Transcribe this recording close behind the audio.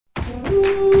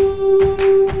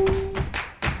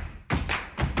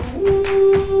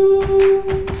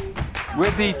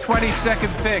With the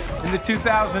 22nd pick in the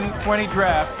 2020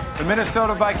 draft, the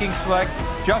Minnesota Vikings select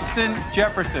Justin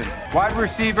Jefferson, wide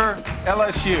receiver,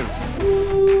 LSU.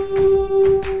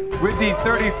 With the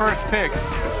 31st pick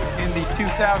in the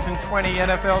 2020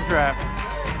 NFL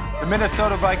draft, the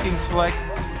Minnesota Vikings select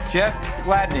Jeff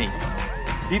Gladney,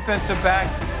 defensive back,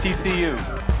 TCU.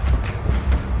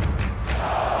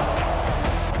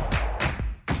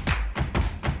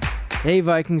 Hey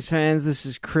Vikings fans, this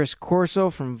is Chris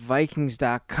Corso from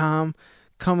Vikings.com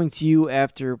coming to you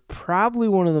after probably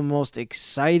one of the most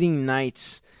exciting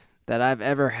nights that I've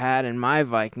ever had in my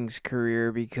Vikings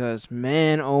career because,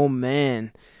 man, oh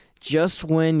man, just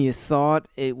when you thought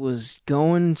it was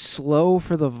going slow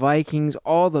for the Vikings,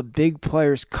 all the big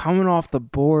players coming off the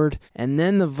board, and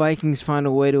then the Vikings find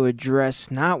a way to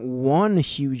address not one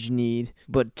huge need,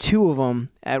 but two of them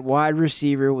at wide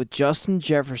receiver with Justin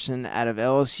Jefferson out of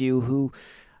LSU, who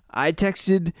I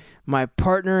texted my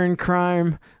partner in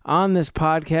crime on this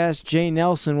podcast, Jay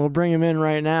Nelson. We'll bring him in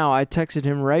right now. I texted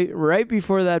him right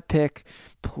before that pick.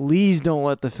 Please don't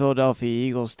let the Philadelphia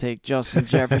Eagles take Justin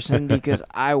Jefferson because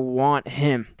I want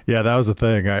him. Yeah, that was the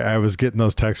thing. I was getting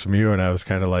those texts from you, and I was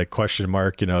kind of like, question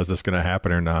mark, is this going to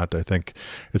happen or not? I think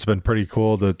it's been pretty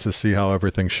cool to see how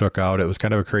everything shook out. It was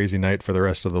kind of a crazy night for the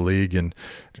rest of the league, and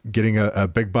getting a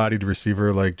big-bodied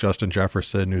receiver like Justin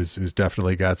Jefferson, who's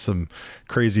definitely got some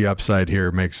crazy upside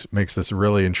here, makes this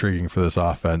really intriguing for this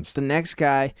offense. The next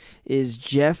guy is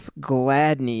Jeff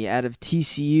Gladney out of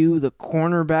TCU, the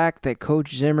cornerback that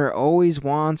Coach Zimmer always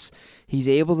wants. He's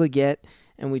able to get.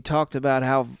 And we talked about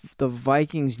how the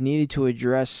Vikings needed to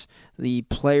address the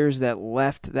players that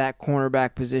left that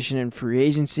cornerback position in free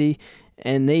agency,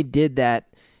 and they did that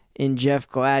in Jeff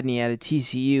Gladney out of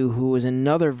TCU, who was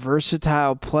another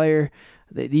versatile player.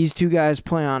 These two guys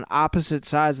play on opposite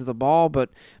sides of the ball, but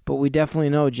we definitely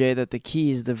know, Jay, that the key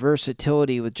is the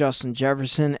versatility with Justin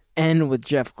Jefferson and with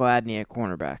Jeff Gladney at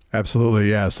cornerback.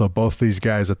 Absolutely, yeah. So both these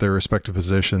guys at their respective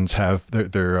positions have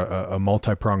they're a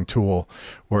multi-pronged tool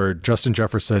where Justin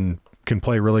Jefferson can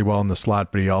play really well in the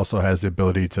slot, but he also has the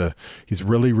ability he's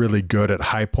really, really good at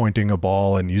high pointing a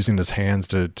ball and using his hands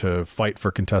to fight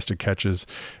for contested catches.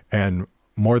 And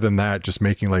more than that, just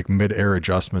making like mid-air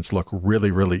adjustments look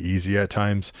really, really easy at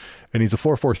times. And he's a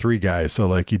 4.43 guy, so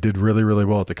like he did really, really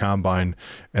well at the combine.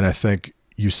 And I think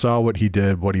you saw what he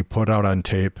did, what he put out on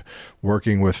tape,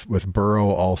 working with Burrow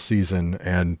all season.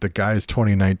 And the guy's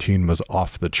 2019 was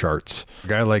off the charts. A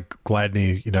guy like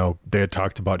Gladney, they had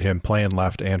talked about him playing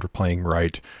left and playing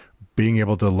right, being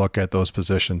able to look at those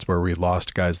positions where we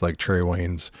lost guys like Trey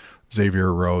Waynes,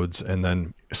 Xavier Rhodes, and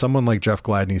then someone like Jeff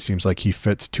Gladney seems like he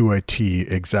fits to a T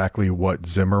exactly what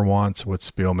Zimmer wants, what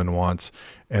Spielman wants,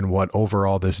 and what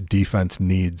overall this defense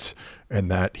needs,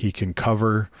 and that he can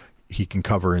cover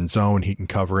in zone, he can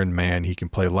cover in man, he can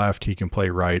play left, he can play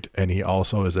right, and he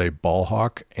also is a ball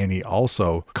hawk, and he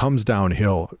also comes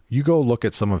downhill. You go look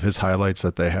at some of his highlights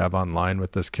that they have online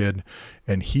with this kid,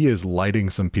 and he is lighting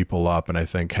some people up. And I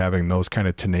think having those kind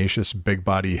of tenacious big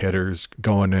body hitters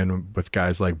going in with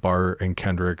guys like Barr and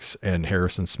Kendricks and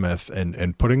Harrison Smith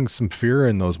and putting some fear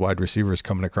in those wide receivers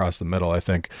coming across the middle, I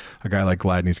think a guy like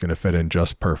Gladney's going to fit in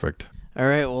just perfect. All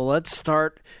right, well, let's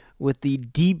start with the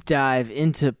deep dive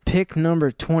into pick number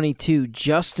 22,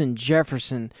 Justin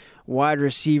Jefferson, wide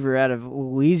receiver out of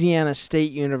Louisiana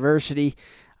State University.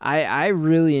 I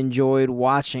really enjoyed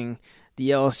watching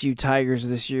the LSU Tigers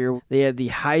this year. They had the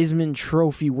Heisman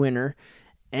Trophy winner,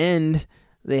 and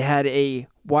they had a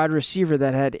wide receiver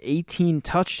that had 18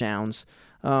 touchdowns,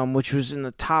 which was in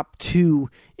the top 2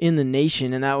 in the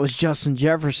nation, and that was Justin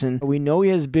Jefferson. We know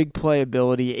he has big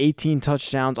playability, 18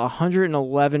 touchdowns,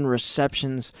 111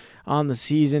 receptions on the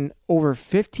season, over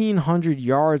 1,500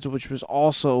 yards, which was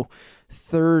also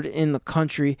third in the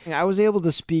country. I was able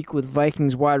to speak with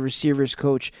Vikings wide receivers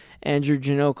coach Andrew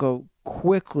Janocko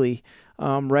quickly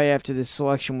right after this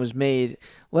selection was made.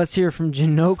 Let's hear from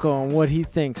Janocko on what he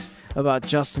thinks about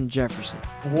Justin Jefferson.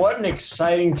 What an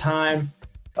exciting time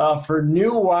for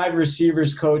new wide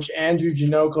receivers coach Andrew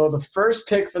Janocko. The first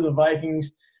pick for the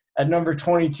Vikings at number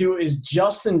 22 is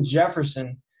Justin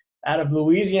Jefferson out of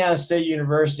Louisiana State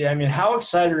University. I mean, how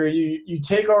excited are you? You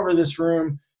take over this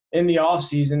room in the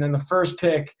offseason, and the first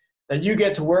pick that you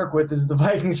get to work with is the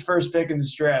Vikings' first pick in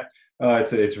this draft.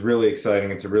 It's really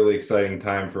exciting. It's a really exciting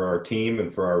time for our team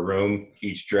and for our room.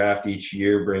 Each draft, each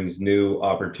year brings new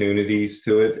opportunities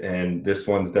to it, and this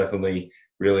one's definitely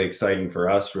really exciting for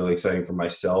us, really exciting for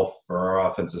myself, for our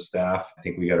offensive staff. I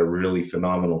think we got a really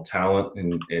phenomenal talent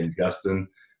in Justin,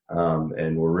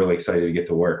 and we're really excited to get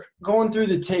to work. Going through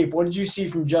the tape, what did you see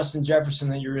from Justin Jefferson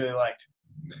that you really liked?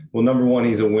 Well, number one,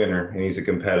 he's a winner and he's a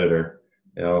competitor.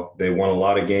 They won a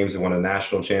lot of games. They won a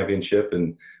national championship,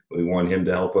 and we want him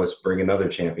to help us bring another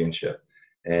championship.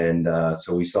 And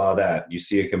so we saw that. You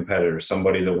see a competitor,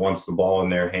 somebody that wants the ball in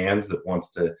their hands, that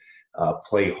wants to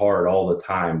play hard all the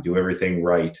time, do everything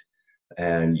right.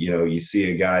 And, you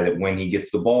see a guy that when he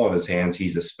gets the ball in his hands,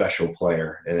 he's a special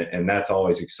player. And that's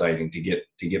always exciting to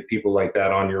get people like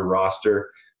that on your roster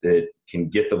that can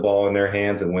get the ball in their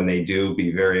hands. And when they do,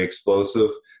 be very explosive.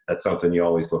 That's something you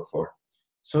always look for.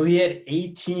 So he had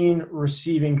 18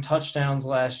 receiving touchdowns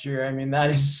last year. I mean, that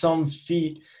is some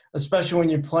feat, especially when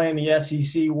you're playing the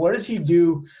SEC. What does he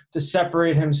do to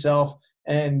separate himself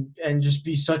and just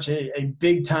be such a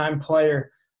big-time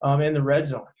player in the red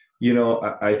zone?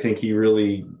 I think he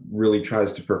really, really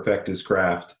tries to perfect his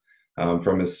craft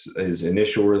from his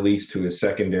initial release to his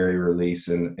secondary release,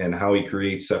 and how he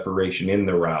creates separation in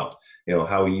the route,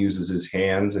 how he uses his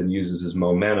hands and uses his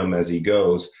momentum as he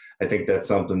goes. I think that's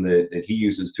something that he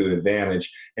uses to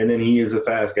advantage. And then he is a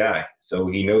fast guy, so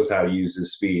he knows how to use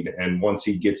his speed. And once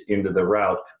he gets into the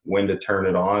route, when to turn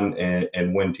it on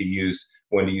and when to use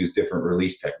different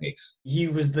release techniques. He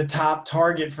was the top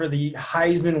target for the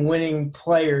Heisman-winning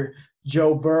player,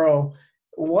 Joe Burrow.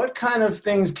 What kind of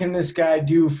things can this guy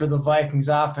do for the Vikings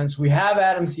offense? We have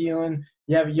Adam Thielen.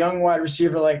 You have a young wide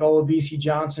receiver like Olabisi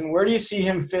Johnson. Where do you see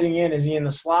him fitting in? Is he in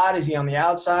the slot? Is he on the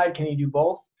outside? Can he do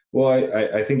both? Well,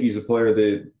 I think he's a player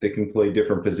that can play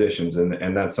different positions,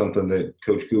 and that's something that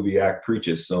Coach Kubiak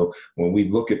preaches. So when we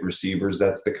look at receivers,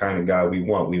 that's the kind of guy we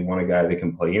want. We want a guy that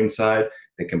can play inside,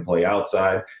 that can play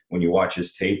outside. When you watch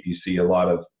his tape, you see a lot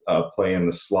of play in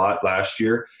the slot last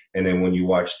year, and then when you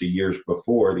watch the years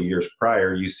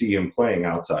prior, you see him playing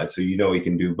outside. So he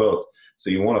can do both. So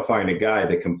you want to find a guy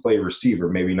that can play receiver,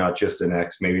 maybe not just an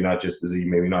X, maybe not just a Z,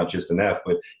 maybe not just an F,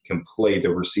 but can play the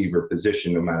receiver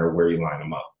position no matter where you line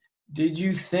him up. Did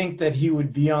you think that he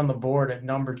would be on the board at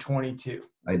number 22?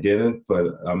 I didn't,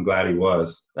 but I'm glad he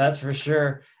was. That's for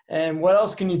sure. And what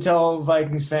else can you tell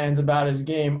Vikings fans about his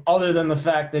game other than the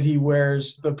fact that he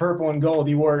wears the purple and gold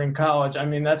he wore in college? I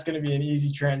mean, that's going to be an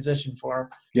easy transition for him.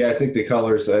 Yeah, I think the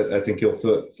colors, I think he'll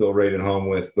feel right at home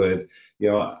with. But,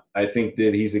 I think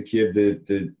that he's a kid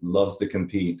that loves to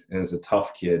compete and is a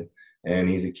tough kid. And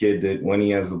he's a kid that when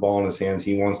he has the ball in his hands,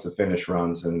 he wants to finish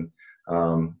runs. And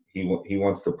he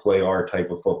wants to play our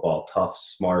type of football, tough,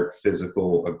 smart,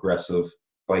 physical, aggressive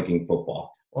Viking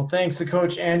football. Well, thanks to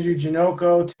Coach Andrew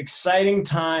Janocko. It's an exciting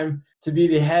time to be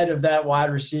the head of that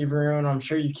wide receiver room, and I'm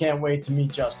sure you can't wait to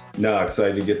meet Justin. No,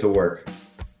 excited to get to work.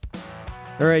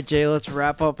 All right, Jay, let's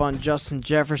wrap up on Justin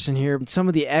Jefferson here. Some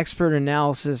of the expert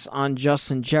analysis on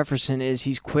Justin Jefferson is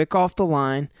he's quick off the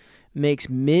line, makes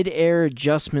mid-air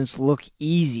adjustments look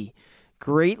easy,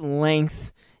 great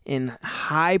length in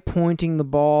high pointing the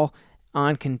ball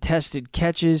on contested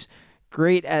catches,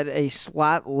 great at a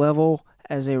slot level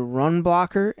as a run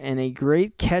blocker, and a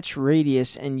great catch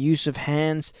radius and use of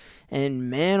hands. And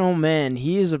man, oh man,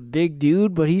 he is a big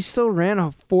dude, but he still ran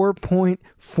a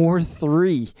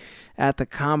 4.43 at the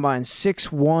combine.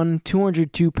 6'1",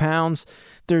 202 pounds.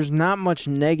 There's not much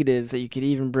negative that you could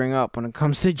even bring up when it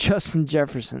comes to Justin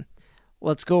Jefferson.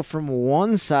 Let's go from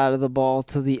one side of the ball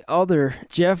to the other.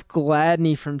 Jeff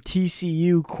Gladney from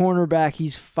TCU, cornerback.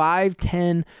 He's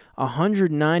 5'10",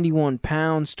 191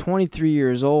 pounds, 23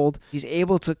 years old. He's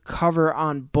able to cover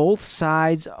on both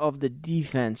sides of the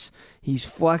defense. He's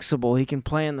flexible. He can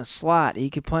play in the slot.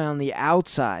 He can play on the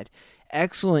outside.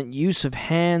 Excellent use of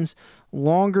hands,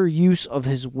 longer use of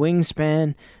his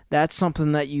wingspan. That's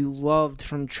something that you loved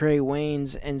from Trey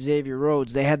Waynes and Xavier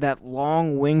Rhodes. They had that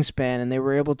long wingspan, and they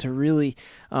were able to really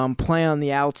play on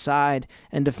the outside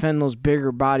and defend those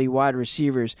bigger body wide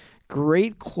receivers.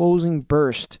 Great closing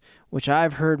burst, which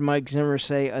I've heard Mike Zimmer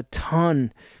say a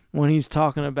ton when he's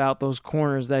talking about those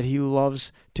corners that he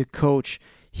loves to coach.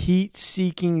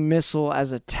 Heat-seeking missile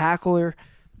as a tackler.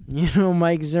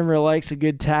 Mike Zimmer likes a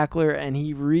good tackler, and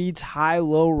he reads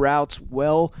high-low routes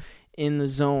well in the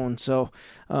zone. So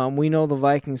we know the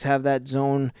Vikings have that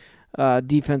zone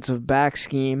defensive back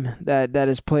scheme that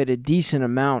has played a decent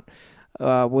amount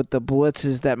with the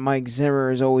blitzes that Mike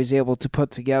Zimmer is always able to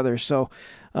put together. So,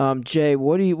 Jay,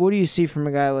 what do you see from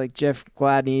a guy like Jeff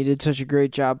Gladney? He did such a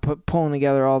great job pulling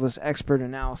together all this expert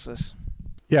analysis.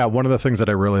 Yeah, one of the things that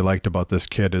I really liked about this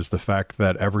kid is the fact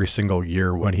that every single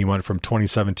year when he went from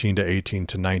 2017 to 18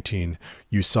 to 19,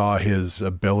 you saw his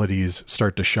abilities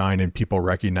start to shine and people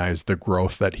recognized the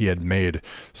growth that he had made.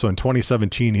 So in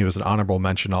 2017, he was an honorable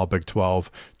mention All Big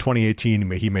 12. 2018,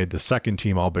 he made the second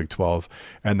team All Big 12.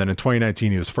 And then in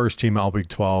 2019, he was first team All Big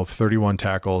 12, 31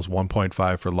 tackles,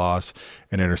 1.5 for loss.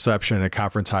 an interception, a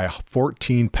conference high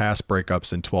 14 pass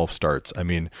breakups in 12 starts. I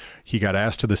mean, he got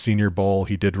asked to the Senior Bowl.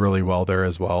 He did really well there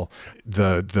as well.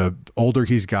 The older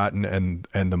he's gotten and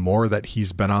the more that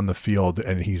he's been on the field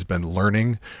and he's been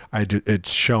learning,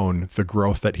 it's shown the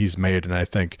growth that he's made. And I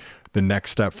think the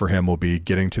next step for him will be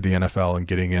getting to the NFL and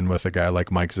getting in with a guy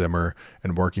like Mike Zimmer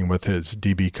and working with his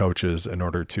DB coaches in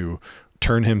order to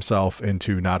turn himself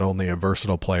into not only a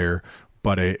versatile player,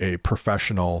 but a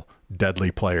professional,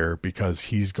 deadly player, because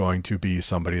he's going to be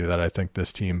somebody that I think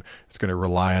this team is going to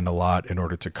rely on a lot in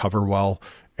order to cover well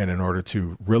and in order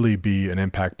to really be an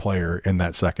impact player in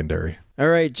that secondary. All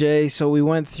right, Jay, so we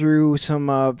went through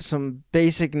some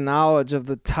basic knowledge of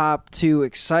the top 2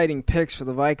 exciting picks for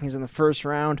the Vikings in the first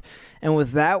round, and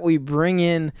with that we bring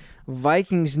in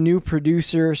Vikings new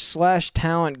producer /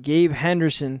 talent Gabe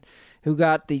Henderson, who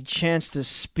got the chance to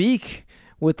speak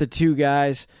with the 2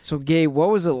 guys. So, Gabe,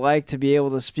 what was it like to be able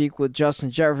to speak with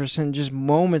Justin Jefferson just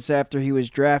moments after he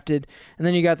was drafted? And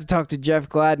then you got to talk to Jeff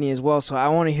Gladney as well. So I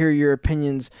want to hear your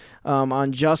opinions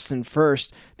on Justin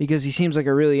first, because he seems like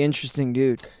a really interesting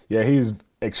dude. Yeah, he's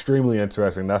extremely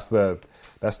interesting. That's the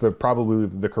probably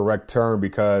the correct term,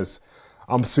 because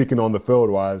I'm speaking on the field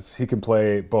wise. He can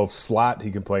play both slot, he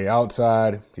can play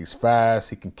outside, he's fast,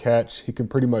 he can catch, he can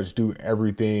pretty much do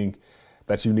everything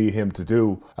that you need him to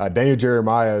do. Daniel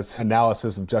Jeremiah's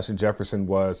analysis of Justin Jefferson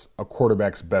was a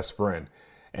quarterback's best friend.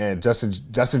 And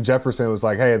Justin Jefferson was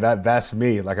like, hey, that's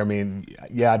me. Like, I mean,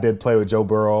 yeah, I did play with Joe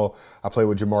Burrow. I played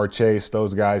with Jamar Chase.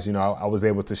 Those guys, I was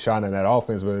able to shine in that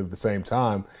offense, but at the same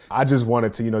time, I just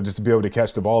wanted to, just to be able to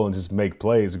catch the ball and just make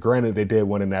plays. Granted, they did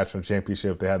win a national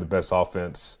championship. They had the best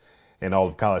offense in all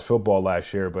of college football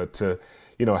last year. But to,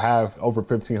 have over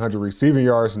 1,500 receiving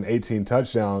yards and 18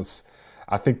 touchdowns,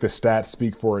 I think the stats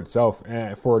speak for itself.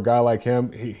 And for a guy like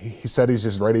him, he said he's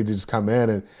just ready to just come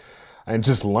in and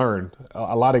just learn.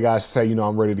 A lot of guys say,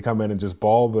 I'm ready to come in and just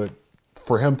ball. But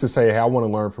for him to say, hey, I want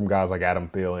to learn from guys like Adam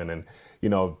Thielen and,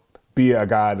 be a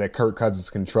guy that Kirk Cousins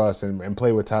can trust and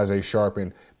play with Tajay Sharp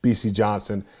and B.C.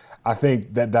 Johnson, I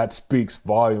think that speaks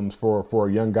volumes for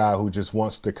a young guy who just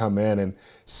wants to come in and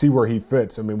see where he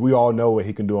fits. I mean, we all know what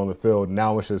he can do on the field.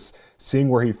 Now it's just seeing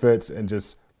where he fits and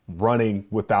just running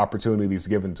with the opportunities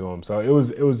given to him. So it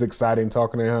was exciting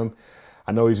talking to him.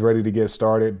 I know he's ready to get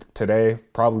started today.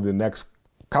 Probably the next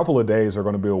couple of days are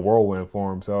going to be a whirlwind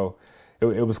for him. So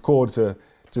it was cool to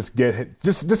just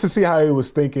to see how he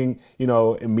was thinking,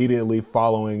 immediately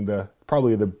following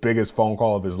probably the biggest phone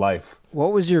call of his life.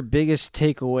 What was your biggest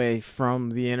takeaway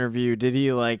from the interview? Did he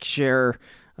share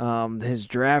his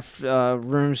draft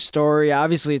room story?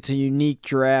 Obviously, it's a unique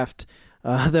draft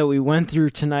that we went through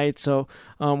tonight. So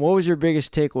what was your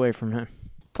biggest takeaway from him?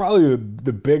 Probably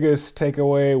the biggest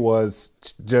takeaway was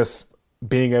just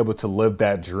being able to live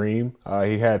that dream.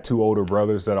 He had 2 older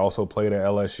brothers that also played at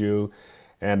LSU,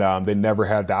 and they never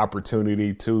had the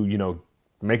opportunity to,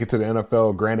 make it to the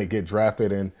NFL, granted get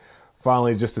drafted, and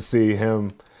finally just to see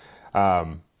him,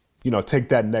 take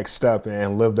that next step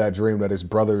and live that dream that his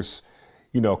brothers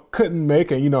couldn't make.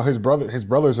 And, his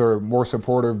brothers are more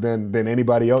supportive than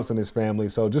anybody else in his family.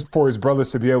 So just for his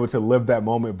brothers to be able to live that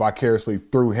moment vicariously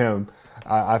through him,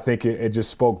 I think it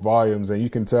just spoke volumes. And you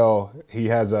can tell he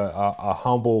has a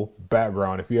humble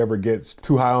background. If he ever gets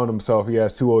too high on himself, he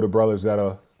has 2 older brothers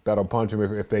that'll punch him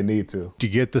if they need to. Do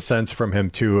you get the sense from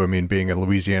him too? I mean, being a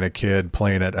Louisiana kid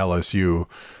playing at LSU,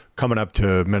 coming up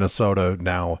to Minnesota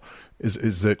now,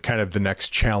 is it kind of the next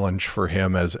challenge for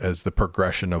him as the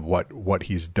progression of what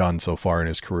he's done so far in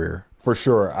his career? For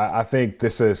sure. I think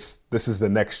this is the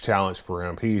next challenge for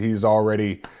him. He's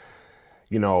already,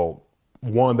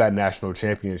 won that national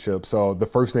championship. So the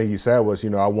first thing he said was,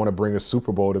 I want to bring a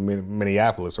Super Bowl to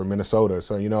Minneapolis or Minnesota.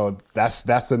 So, that's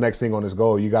the next thing on his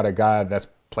goal. You got a guy that's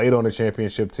played on a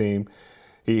championship team.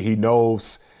 He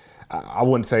knows, I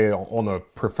wouldn't say on the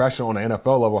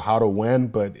NFL level how to win,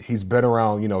 but he's been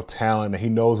around, talent, and he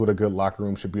knows what a good locker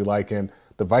room should be like. And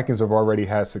the Vikings have already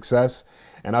had success.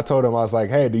 And I told him, I was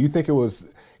like, hey, do you think it was,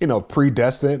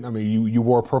 predestined? I mean, you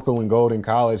wore purple and gold in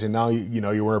college, and now,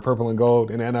 you're wearing purple and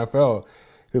gold in the NFL.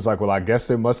 He was like, well, I guess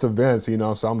it must have been.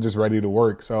 So, so I'm just ready to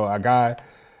work. So a guy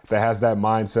that has that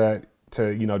mindset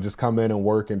to, just come in and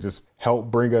work and just help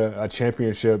bring a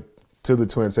championship to the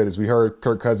Twin Cities. We heard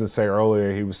Kirk Cousins say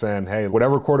earlier, he was saying, hey,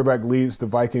 whatever quarterback leads the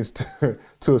Vikings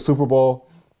to a Super Bowl,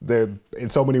 in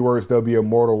so many words, they'll be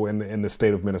immortal in the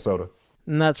state of Minnesota.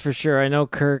 And that's for sure. I know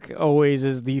Kirk always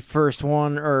is the first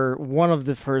one or one of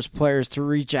the first players to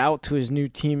reach out to his new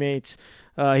teammates.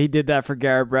 He did that for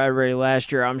Garrett Bradbury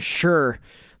last year. I'm sure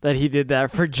that he did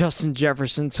that for Justin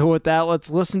Jefferson. So with that,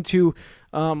 let's listen to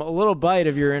a little bite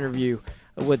of your interview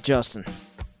with Justin.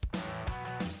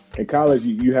 In college,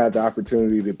 you had the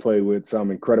opportunity to play with some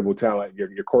incredible talent.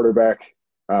 Your quarterback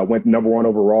went #1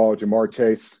 overall, Jamar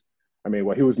Chase. I mean,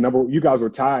 well, he was you guys were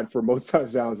tied for most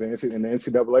touchdowns in the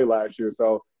NCAA last year.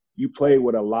 So you played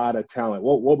with a lot of talent.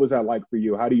 What was that like for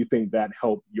you? How do you think that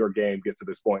helped your game get to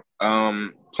this point?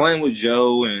 Playing with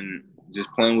Joe and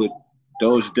just playing with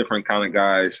those different kind of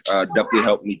guys definitely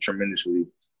helped me tremendously.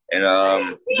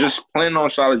 And just playing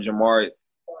alongside Jamar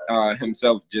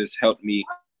himself just helped me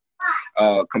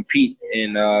compete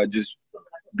and just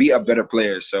be a better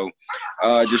player. So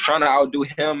just trying to outdo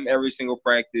him every single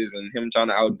practice and him trying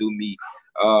to outdo me,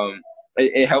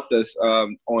 it helped us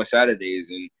on Saturdays,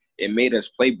 and it made us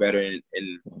play better. And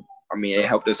I mean, it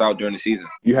helped us out during the season.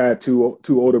 You had two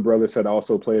older brothers that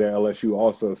also played at LSU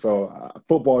also. So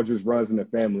football just runs in the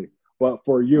family. But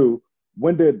for you,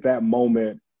 when did that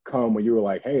moment come when you were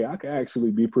like, hey, I can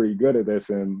actually be pretty good at this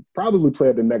and probably play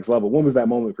at the next level? When was that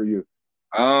moment for you?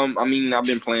 I mean, I've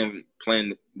been playing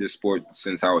this sport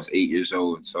since I was 8 years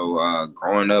old. So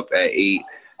growing up at 8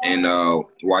 and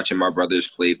watching my brothers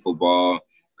play football,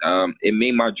 it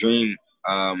made my dream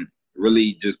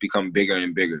really just become bigger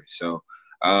and bigger. So,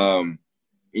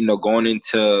 going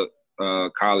into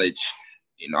college,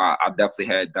 I definitely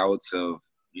had doubts of,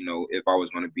 if I was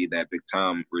going to be that big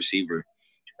time receiver.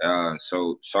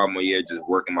 So sophomore year, just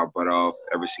working my butt off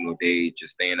every single day,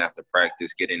 just staying after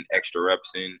practice, getting extra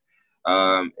reps in,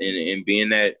 and being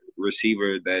that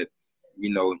receiver that,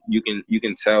 you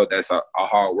can tell that's a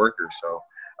hard worker.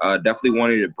 So definitely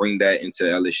wanted to bring that into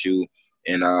LSU.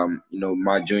 And,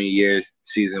 my junior year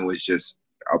season was just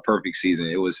a perfect season.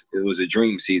 It was a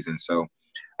dream season. So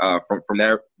from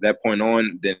that point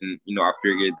on, then, I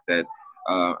figured that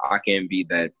I can be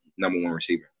that #1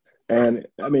 receiver. And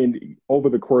I mean, over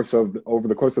the course of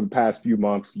the past few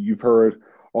months, you've heard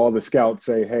all the scouts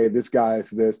say, "Hey, this guy is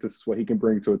this is what he can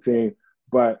bring to a team."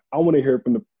 But I want to hear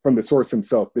from the source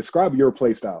himself. Describe your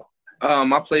play style.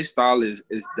 My play style is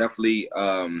definitely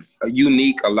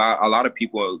unique. A lot of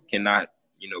people cannot,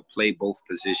 play both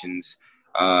positions,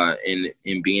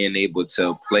 and being able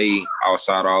to play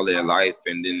outside all their life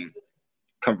and then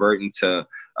convert into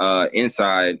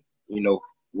inside,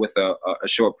 with a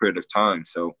short period of time.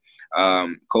 So,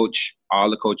 all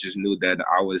the coaches knew that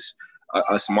I was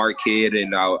a smart kid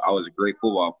and I was a great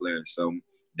football player. So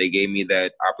they gave me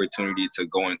that opportunity to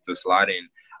go into slot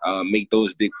and make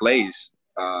those big plays.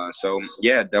 So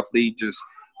yeah, definitely just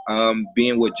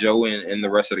being with Joe and the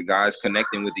rest of the guys,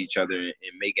 connecting with each other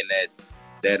and making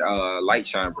that light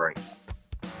shine bright.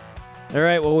 All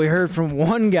right, well, we heard from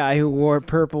one guy who wore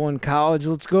purple in college.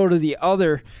 Let's go to the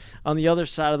other. On the other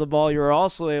side of the ball, you were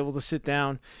also able to sit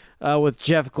down with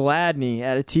Jeff Gladney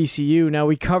at a TCU. Now,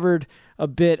 we covered a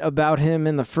bit about him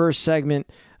in the first segment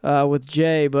with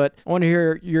Jay, but I want to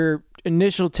hear your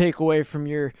initial takeaway from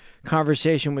your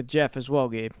conversation with Jeff as well,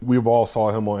 Gabe. We've all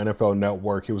saw him on NFL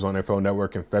Network. He was on NFL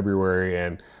Network in February,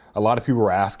 and a lot of people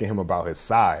were asking him about his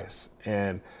size.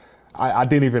 And I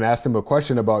didn't even ask him a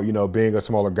question about, being a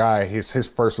smaller guy. His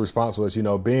first response was,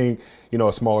 being,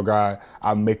 a smaller guy,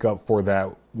 I make up for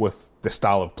that with the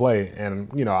style of play.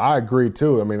 And, I agree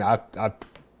too. I mean,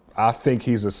 I think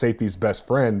he's a safety's best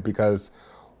friend because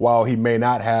while he may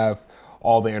not have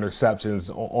all the interceptions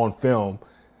on film,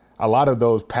 a lot of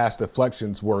those pass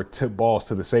deflections were tip balls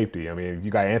to the safety. I mean,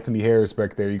 you got Anthony Harris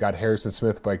back there, you got Harrison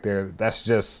Smith back there. That's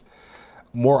just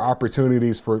more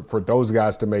opportunities for those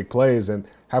guys to make plays. And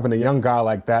having a young guy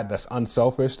like that that's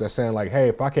unselfish, that's saying like, hey,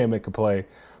 if I can't make a play,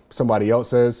 somebody else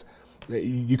says,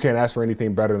 you can't ask for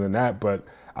anything better than that. But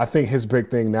I think his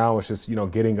big thing now is just,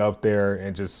 getting up there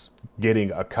and just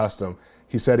getting accustomed.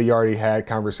 He said he already had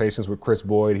conversations with Chris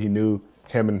Boyd. He knew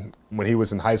him when he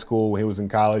was in high school, when he was in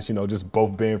college, just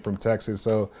both being from Texas.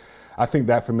 So I think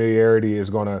that familiarity is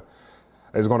going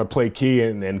to play key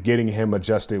in getting him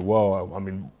adjusted well. I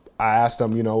mean, I asked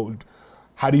him,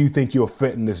 how do you think you'll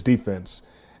fit in this defense?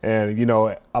 And,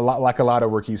 a lot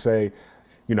of rookies say,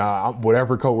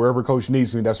 wherever coach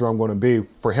needs me, that's where I'm going to be.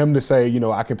 For him to say,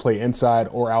 I can play inside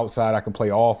or outside, I can play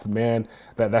off, man,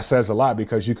 that says a lot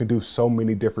because you can do so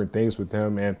many different things with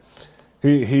him. And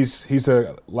he's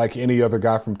like any other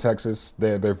guy from Texas.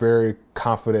 They're very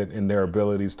confident in their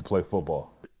abilities to play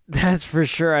football. That's for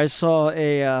sure. I saw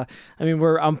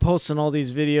I'm posting all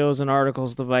these videos and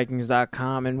articles to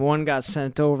Vikings.com, and one got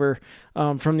sent over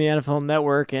from the NFL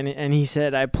Network, and he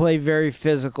said, I play very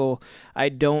physical. I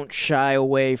don't shy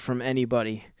away from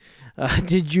anybody.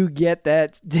 Did you get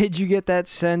that? Did you get that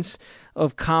sense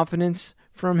of confidence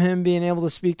from him being able to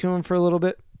speak to him for a little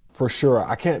bit? For sure.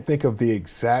 I can't think of the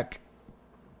exact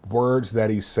words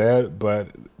that he said, but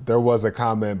there was a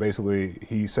comment basically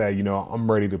he said,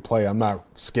 I'm ready to play. I'm not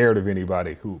scared of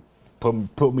anybody. Who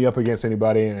put me up against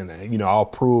anybody, and I'll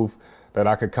prove that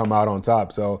I could come out on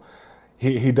top. So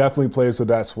he definitely plays with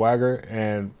that swagger,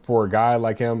 and for a guy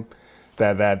like him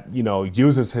that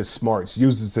uses his smarts,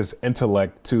 uses his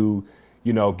intellect to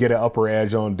get an upper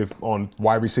edge on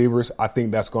wide receivers, I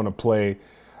think that's going to play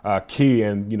key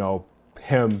in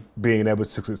him being able to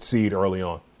succeed early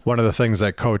on. One of the things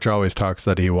that coach always talks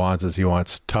that he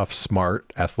wants tough,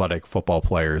 smart, athletic football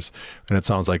players. And it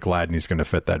sounds like Gladney's going to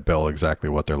fit that bill, exactly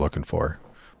what they're looking for.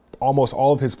 Almost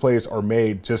all of his plays are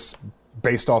made just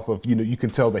based off of, you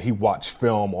can tell that he watched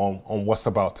film on what's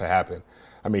about to happen.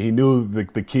 I mean, he knew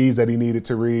the keys that he needed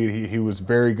to read. He was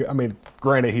very good. I mean,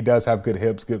 granted, he does have good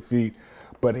hips, good feet,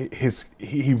 but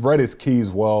he read his keys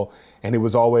well, and he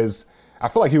was always, I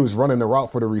feel like he was running the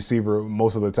route for the receiver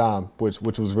most of the time, which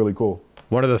was really cool.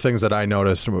 One of the things that I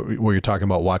noticed when you're talking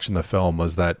about watching the film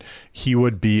was that he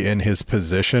would be in his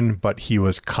position, but he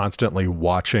was constantly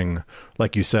watching,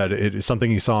 like you said, it's something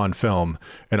he saw on film,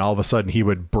 and all of a sudden he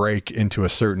would break into a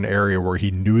certain area where he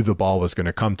knew the ball was going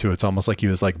to come to. It's almost like he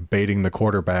was like baiting the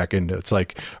quarterback, and it's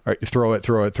like, all right, throw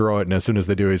it. And as soon as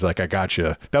they do, he's like, I got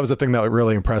you. That was the thing that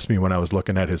really impressed me when I was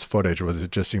looking at his footage, was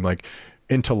it just seemed like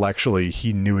intellectually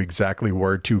he knew exactly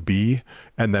where to be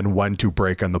and then when to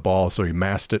break on the ball, so he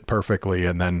masked it perfectly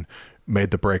and then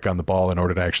made the break on the ball in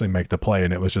order to actually make the play.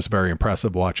 And it was just very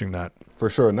impressive watching that. For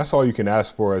sure. And that's all you can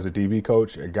ask for as a DB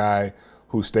coach, a guy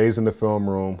who stays in the film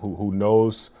room, who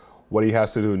knows what he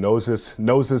has to do, knows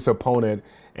his opponent,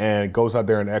 and goes out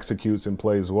there and executes and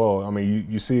plays well. I mean,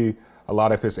 you see a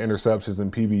lot of his interceptions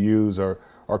and PBUs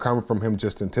are coming from him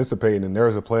just anticipating. And there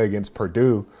was a play against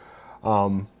Purdue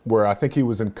where I think he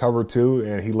was in cover 2,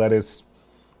 and he let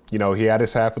he had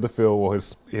his half of the field, well,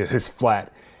 his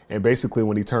flat. And basically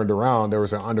when he turned around, there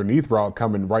was an underneath route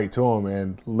coming right to him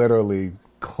and literally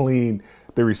cleaned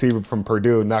the receiver from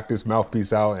Purdue, knocked his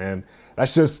mouthpiece out. And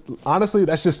that's just, honestly,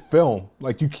 that's just film.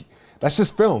 That's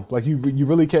just film. Like, you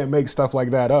really can't make stuff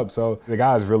like that up. So the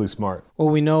guy is really smart. Well,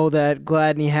 we know that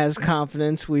Gladney has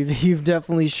confidence. You've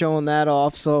definitely shown that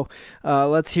off. So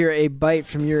let's hear a bite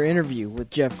from your interview with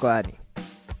Jeff Gladney.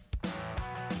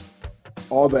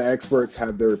 All the experts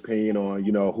have their opinion on,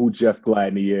 who Jeff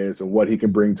Gladney is and what he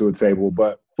can bring to a table.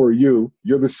 But for you,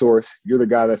 you're the source. You're the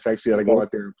guy that's actually got to go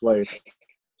out there and play.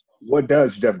 What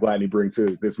does Jeff Gladney bring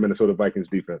to this Minnesota Vikings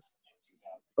defense?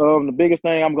 The biggest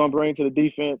thing I'm going to bring to the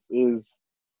defense is,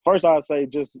 first I'd say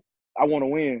just I want to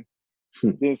win.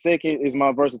 Then second is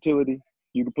my versatility.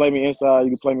 You can play me inside, you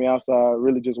can play me outside,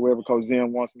 really just wherever Coach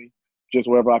Zim wants me, just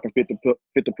wherever I can fit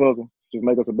the puzzle, just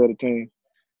make us a better team.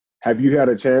 Have you had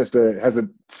a chance has it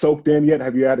soaked in yet?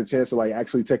 Have you had a chance to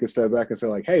actually take a step back and say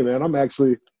hey man, I'm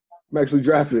actually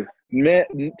drafted? Man,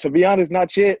 to be honest,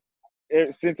 not yet.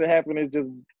 Since it happened, it's just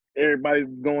everybody's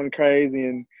going crazy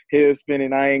and head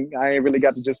spinning. I ain't really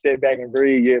got to just step back and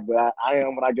breathe yet, but I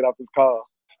am when I get off this call.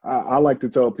 I like to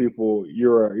tell people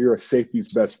you're a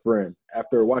safety's best friend.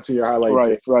 After watching your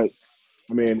highlights, right.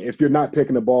 I mean, if you're not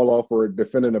picking the ball off or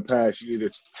defending a pass, you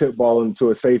either tip ball into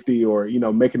a safety or,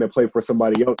 making a play for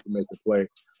somebody else to make the play.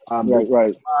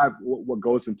 Right. What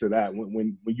goes into that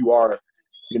when you are,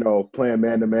 playing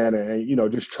man-to-man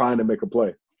and, just trying to make a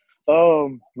play?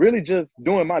 Really just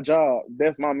doing my job.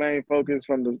 That's my main focus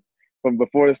from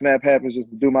before the snap happens,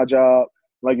 just to do my job.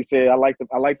 Like you said, I like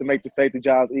to make the safety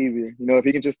jobs easier. If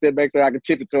he can just step back there, I can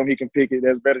tip it to him, he can pick it.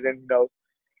 That's better than,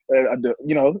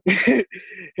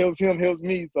 helps him, helps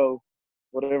me. So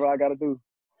whatever I got to do.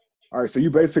 All right. So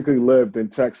you basically lived in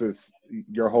Texas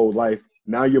your whole life.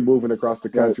 Now you're moving across the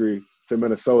country to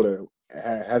Minnesota.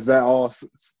 Has that all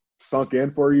sunk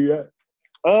in for you yet?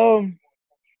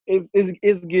 It's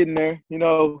getting there.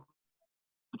 The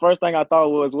first thing I thought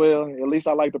was, well, at least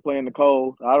I like to play in the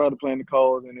cold. I'd rather play in the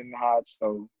cold than in the hot.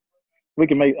 So we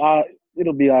can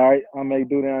it'll be all right. I may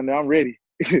do down there. I'm ready.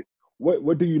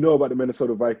 What do you know about the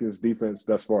Minnesota Vikings defense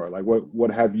thus far?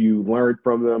 What have you learned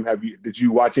from them? Did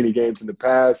you watch any games in the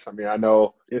past? I mean, I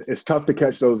know it's tough to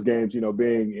catch those games,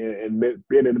 being in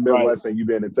the Midwest and you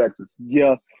being in Texas.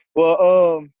 Yeah.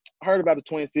 Well, I heard about the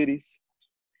Twin Cities.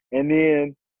 And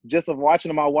then just of watching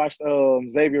them, I watched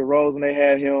Xavier Rose, and they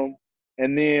had him.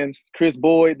 And then Chris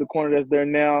Boyd, the corner that's there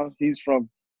now, he's from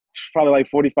probably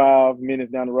 45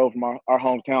 minutes down the road from our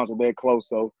hometown, so they're close.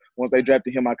 So once they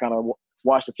drafted him, I kind of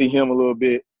watched to see him a little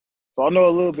bit. So I know a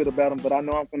little bit about him, but I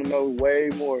know I'm going to know way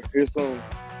more here soon.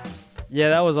 Yeah,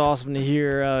 that was awesome to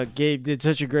hear. Gabe did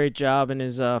such a great job in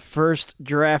his first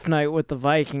draft night with the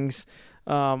Vikings.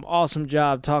 Awesome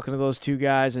job talking to those two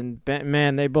guys, and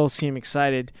man, they both seem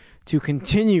excited to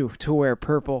continue to wear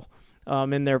purple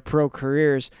in their pro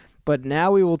careers. But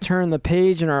now we will turn the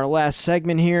page in our last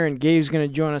segment here, and Gabe's going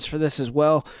to join us for this as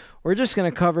well. We're just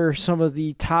going to cover some of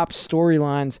the top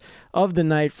storylines of the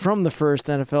night from the first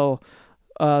NFL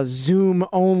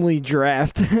Zoom-only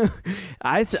draft.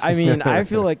 I mean, I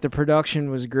feel like the production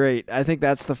was great. I think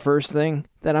that's the first thing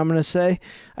that I'm going to say.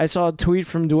 I saw a tweet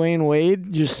from Dwayne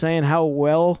Wade just saying how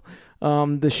well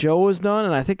the show was done,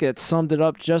 and I think it summed it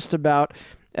up just about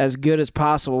as good as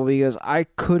possible because I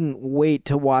couldn't wait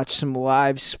to watch some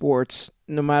live sports,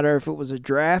 no matter if it was a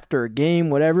draft or a game,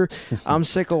 whatever. I'm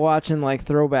sick of watching like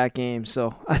throwback games,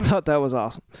 so I thought that was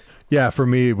awesome. Yeah, for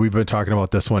me, we've been talking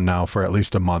about this one now for at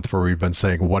least a month where we've been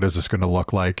saying, what is this going to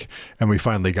look like? And we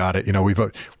finally got it. You know,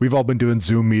 we've all been doing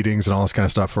Zoom meetings and all this kind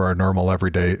of stuff for our normal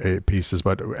everyday pieces,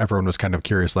 but everyone was kind of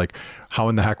curious, like, how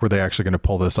in the heck were they actually going to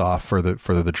pull this off for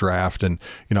the draft? And,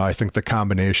 you know, I think the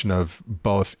combination of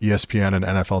both ESPN and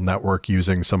NFL Network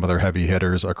using some of their heavy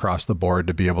hitters across the board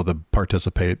to be able to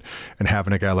participate and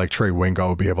having a guy like Trey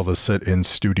Wingo be able to sit in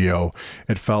studio,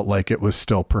 it felt like it was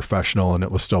still professional and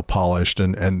it was still polished,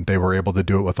 and they were able to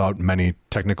do it without many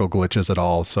technical glitches at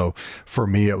all. So for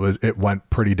me, it went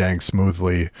pretty dang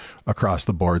smoothly across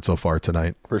the board so far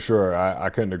tonight. For sure. I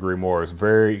couldn't agree more. It's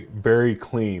very, very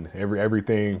clean.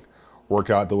 Everything worked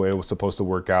out the way it was supposed to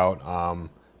work out.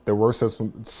 There were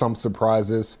some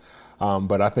surprises,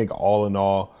 but I think all in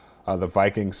all, the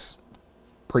Vikings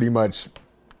pretty much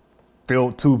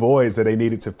filled two voids that they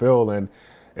needed to fill. And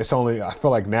I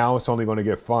feel like now it's only going to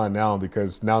get fun now,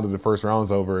 because now that the first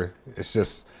round's over, it's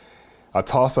just a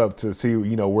toss-up to see,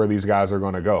 you know, where these guys are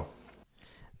going to go.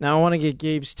 Now I want to get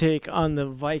Gabe's take on the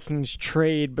Vikings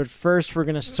trade, but first we're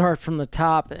going to start from the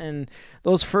top. And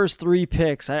those first three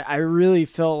picks, I really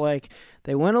felt like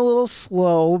they went a little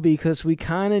slow because we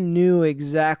kind of knew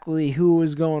exactly who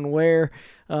was going where.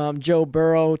 Joe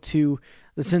Burrow to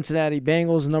the Cincinnati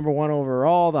Bengals, #1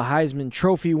 overall, the Heisman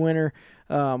Trophy winner.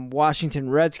 Washington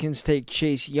Redskins take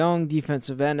Chase Young,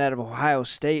 defensive end out of Ohio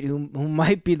State, who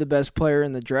might be the best player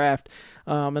in the draft.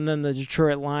 And then the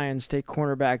Detroit Lions take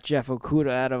cornerback Jeff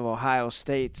Okudah out of Ohio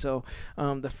State. So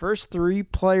the first three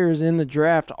players in the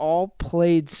draft all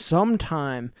played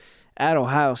sometime at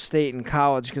Ohio State in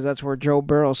college, because that's where Joe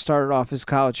Burrow started off his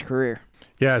college career.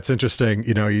 Yeah, it's interesting.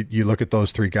 You know, you look at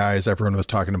those three guys, everyone was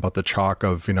talking about the chalk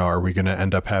of, you know, are we going to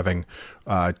end up having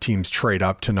teams trade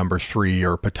up to #3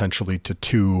 or potentially to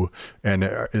 2? And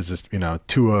is this, you know,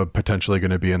 Tua potentially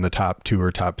going to be in the top 2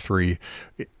 or top 3?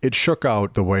 It shook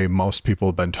out the way most people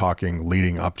have been talking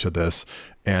leading up to this.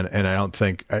 And I don't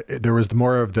think there was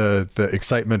more of the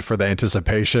excitement for the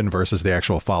anticipation versus the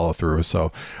actual follow through.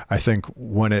 So I think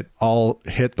when it all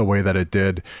hit the way that it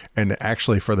did, and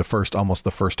actually for almost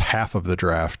the first half of the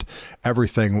draft,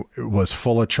 everything was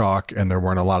full of chalk and there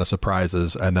weren't a lot of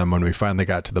surprises. And then when we finally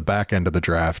got to the back end of the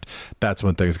draft, that's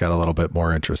when things got a little bit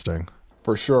more interesting.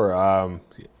 For sure.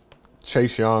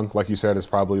 Chase Young, like you said, is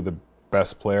probably the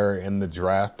best player in the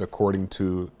draft according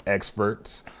to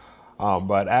experts.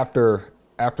 But after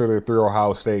the three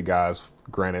Ohio State guys,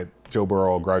 granted, Joe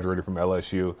Burrow graduated from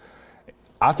LSU,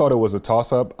 I thought it was a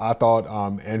toss-up. I thought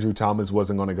Andrew Thomas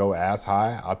wasn't going to go as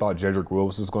high. I thought Jedrick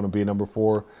Wills was going to be #4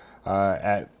 for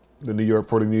the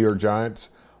New York Giants.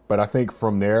 But I think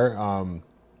from there,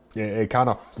 it kind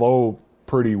of flowed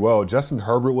pretty well. Justin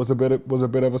Herbert was a bit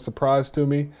of a surprise to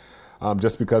me,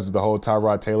 just because of the whole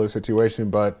Tyrod Taylor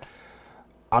situation. But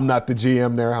I'm not the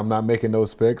GM there. I'm not making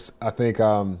those picks. I think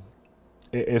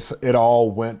it all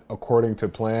went according to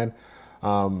plan.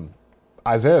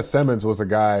 Isaiah Simmons was a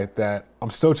guy that I'm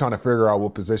still trying to figure out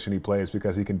what position he plays,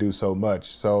 because he can do so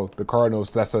much. So the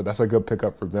Cardinals, that's a good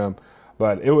pickup for them.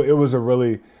 But it was a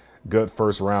really good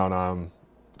first round.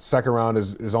 Second round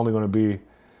is only going to be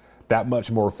that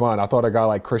much more fun. I thought a guy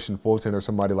like Christian Fulton or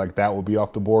somebody like that would be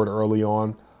off the board early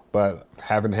on. But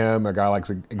having him, a guy like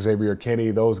Xavier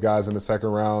Kinney, those guys in the second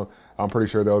round, I'm pretty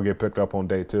sure they'll get picked up on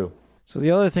day 2. So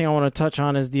the other thing I want to touch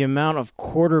on is the amount of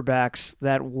quarterbacks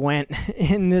that went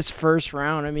in this first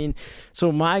round. I mean,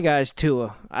 so my guy's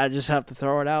Tua. I just have to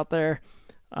throw it out there.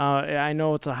 I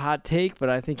know it's a hot take, but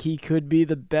I think he could be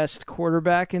the best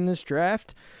quarterback in this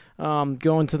draft.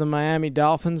 Going to the Miami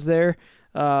Dolphins there,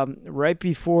 right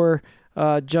before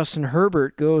Justin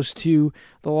Herbert goes to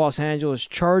the Los Angeles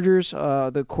Chargers,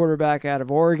 the quarterback out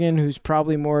of Oregon, who's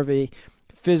probably more of a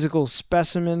physical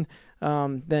specimen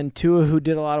than Tua, who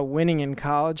did a lot of winning in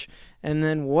college. And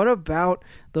then what about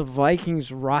the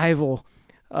Vikings' rival?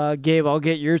 Gabe, I'll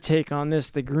get your take on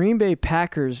this. The Green Bay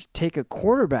Packers take a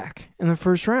quarterback in the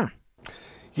first round.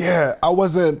 Yeah, I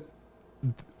wasn't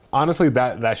 – honestly,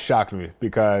 that shocked me,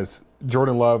 because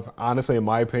Jordan Love, honestly, in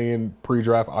my opinion,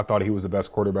 pre-draft, I thought he was the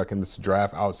best quarterback in this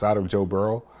draft outside of Joe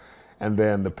Burrow. and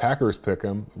then the Packers pick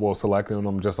him, select him.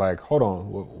 I'm just like, hold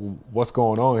on, what's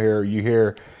going on here? You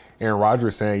hear Aaron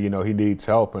Rodgers saying, he needs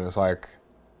help, and it's like,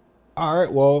 all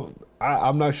right, well,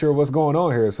 I'm not sure what's going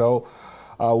on here, so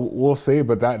we'll see.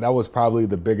 But that was probably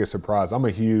the biggest surprise. I'm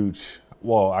a huge,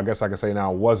 I guess I can say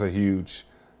now, was a huge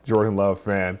Jordan Love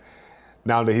fan.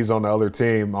 Now that he's on the other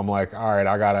team, I'm like, all right,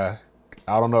 I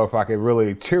don't know if I can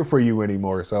really cheer for you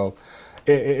anymore. So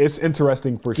it's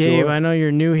interesting for Gabe, sure. I know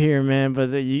you're new here, man, but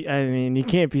you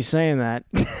can't be saying that.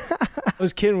 I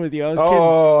was kidding with you.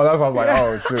 Oh, that's what I was like,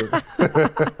 oh, shoot.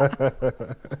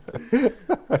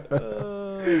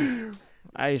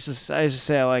 I used to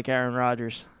say I like Aaron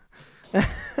Rodgers.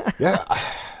 Yeah,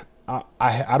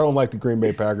 I don't like the Green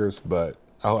Bay Packers, but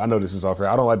I know this is unfair.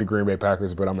 I don't like the Green Bay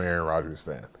Packers, but I'm an Aaron Rodgers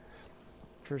fan.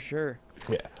 For sure.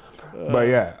 Yeah. But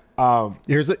yeah.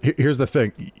 Here's the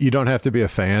thing. You don't have to be a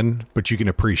fan, but you can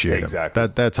appreciate exactly.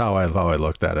 him. That's how I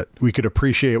looked at it. We could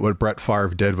appreciate what Brett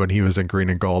Favre did when he was in green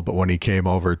and gold, but when he came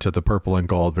over to the purple and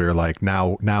gold, we were like,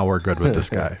 now we're good with this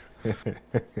guy.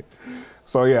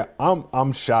 So yeah,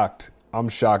 I'm shocked. I'm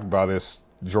shocked by this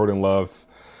Jordan Love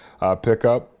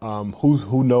pickup.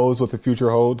 Who knows what the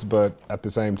future holds, but at the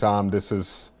same time,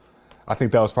 I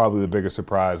think that was probably the biggest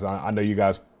surprise. I know you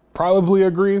guys probably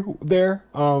agree there.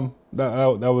 That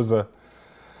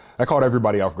caught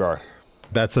everybody off guard.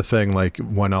 That's the thing. Like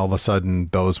when all of a sudden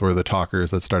those were the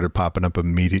talkers that started popping up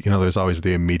immediate. There's always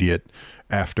the immediate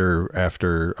after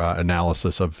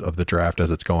analysis of the draft as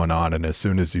it's going on. And as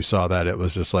soon as you saw that, it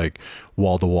was just like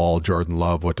wall to wall Jordan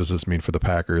Love. What does this mean for the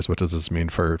Packers? What does this mean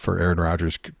for Aaron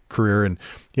Rodgers' career? And,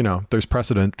 there's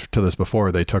precedent to this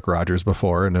before. They took Rodgers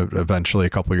before, and eventually a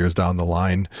couple of years down the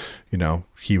line,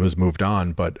 he was moved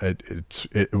on. But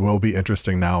it will be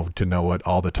interesting now to know what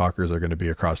all the talkers are going to be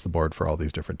across the board for all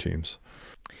these different teams.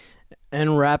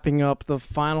 And wrapping up the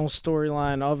final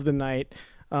storyline of the night,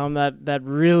 that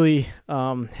really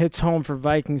hits home for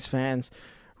Vikings fans.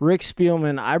 Rick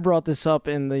Spielman, I brought this up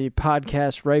in the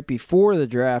podcast right before the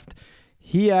draft.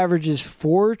 He averages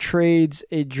 4 trades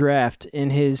a draft in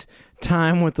his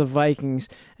time with the Vikings,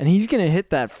 and he's going to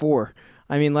hit that 4.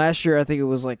 I mean, last year I think it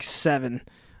was like 7.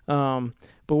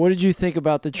 But what did you think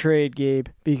about the trade, Gabe?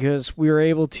 Because we were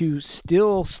able to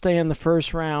still stay in the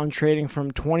first round, trading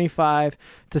from 25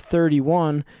 to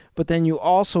 31, but then you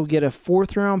also get a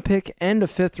 4th-round pick and a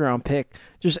 5th-round pick,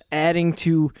 just adding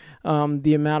to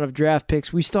the amount of draft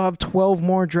picks. We still have 12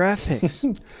 more draft picks.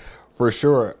 For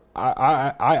sure.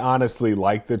 I honestly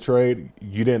like the trade.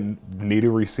 You didn't need a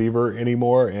receiver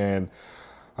anymore, and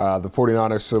the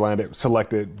 49ers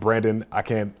selected Brandon.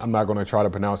 I'm not going to try to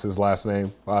pronounce his last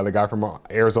name. The guy from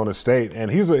Arizona State, and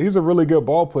he's a really good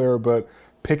ball player. But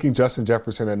picking Justin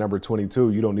Jefferson at number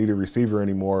 22, you don't need a receiver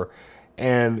anymore.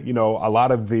 And a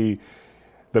lot of the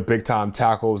big time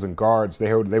tackles and guards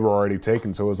they were already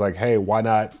taken. So it was like, hey, why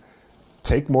not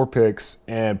take more picks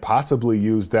and possibly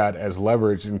use that as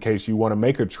leverage in case you want to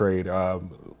make a trade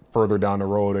further down the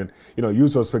road, and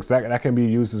use those picks that can be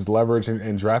used as leverage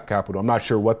and draft capital. I'm not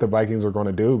sure what the Vikings are going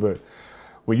to do, but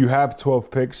when you have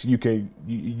 12 picks, you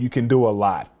can do a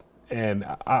lot. And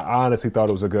I honestly thought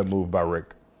it was a good move by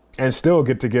Rick, and still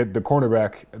get the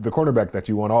cornerback that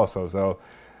you want also. So,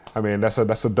 I mean, that's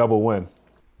a double win.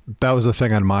 That was the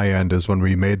thing on my end, is when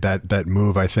we made that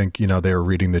move, I think, they were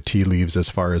reading the tea leaves as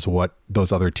far as what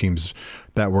those other teams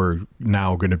that were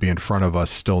now going to be in front of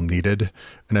us still needed.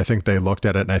 And I think they looked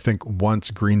at it, and I think once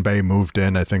Green Bay moved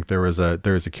in, I think there was a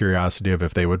curiosity of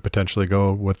if they would potentially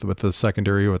go with the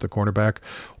secondary, with the cornerback,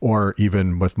 or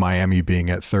even with Miami being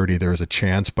at 30, there was a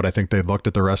chance. But I think they looked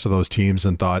at the rest of those teams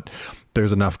and thought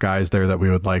there's enough guys there that we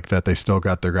would like, that they still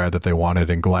got their guy that they wanted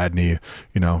in Gladney,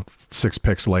 6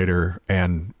 picks later.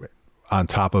 And on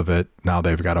top of it, now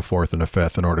they've got a 4th and a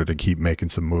 5th in order to keep making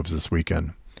some moves this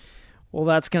weekend. Well,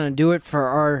 that's going to do it for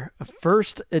our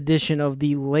first edition of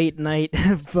the Late Night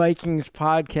Vikings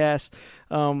podcast.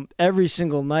 Every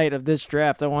single night of this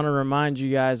draft, I want to remind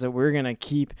you guys that we're going to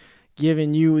keep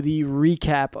giving you the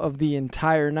recap of the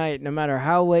entire night, no matter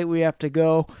how late we have to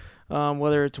go,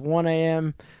 whether it's 1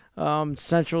 a.m.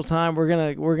 Central Time.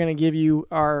 We're gonna give you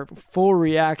our full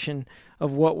reaction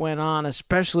of what went on,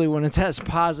 especially when it's as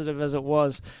positive as it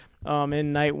was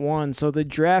in night 1. So the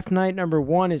draft night number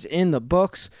 1 is in the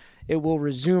books. It will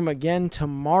resume again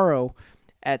tomorrow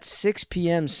at 6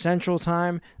 p.m. Central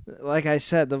Time. Like I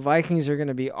said, the Vikings are going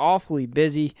to be awfully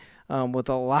busy with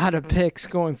a lot of picks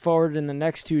going forward in the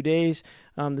next 2 days.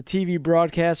 The TV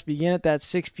broadcasts begin at that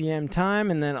 6 p.m. time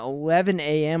and then 11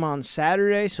 a.m. on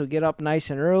Saturday, so get up nice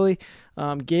and early.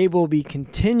 Gabe will be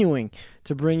continuing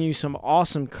to bring you some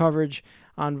awesome coverage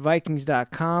on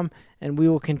Vikings.com, and we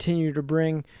will continue to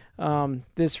bring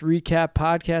this recap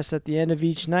podcast at the end of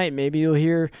each night. Maybe you'll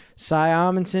hear Cy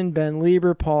Amundsen, Ben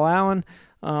Lieber, Paul Allen.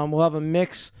 We'll have a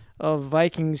mix of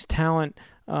Vikings talent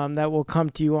that will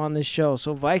come to you on this show.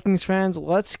 So Vikings fans,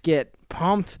 let's get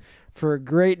pumped for a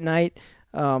great night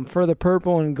for the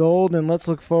purple and gold, and let's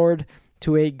look forward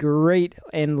to a great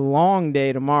and long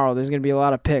day tomorrow. There's going to be a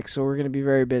lot of picks, so we're going to be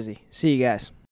very busy. See you guys.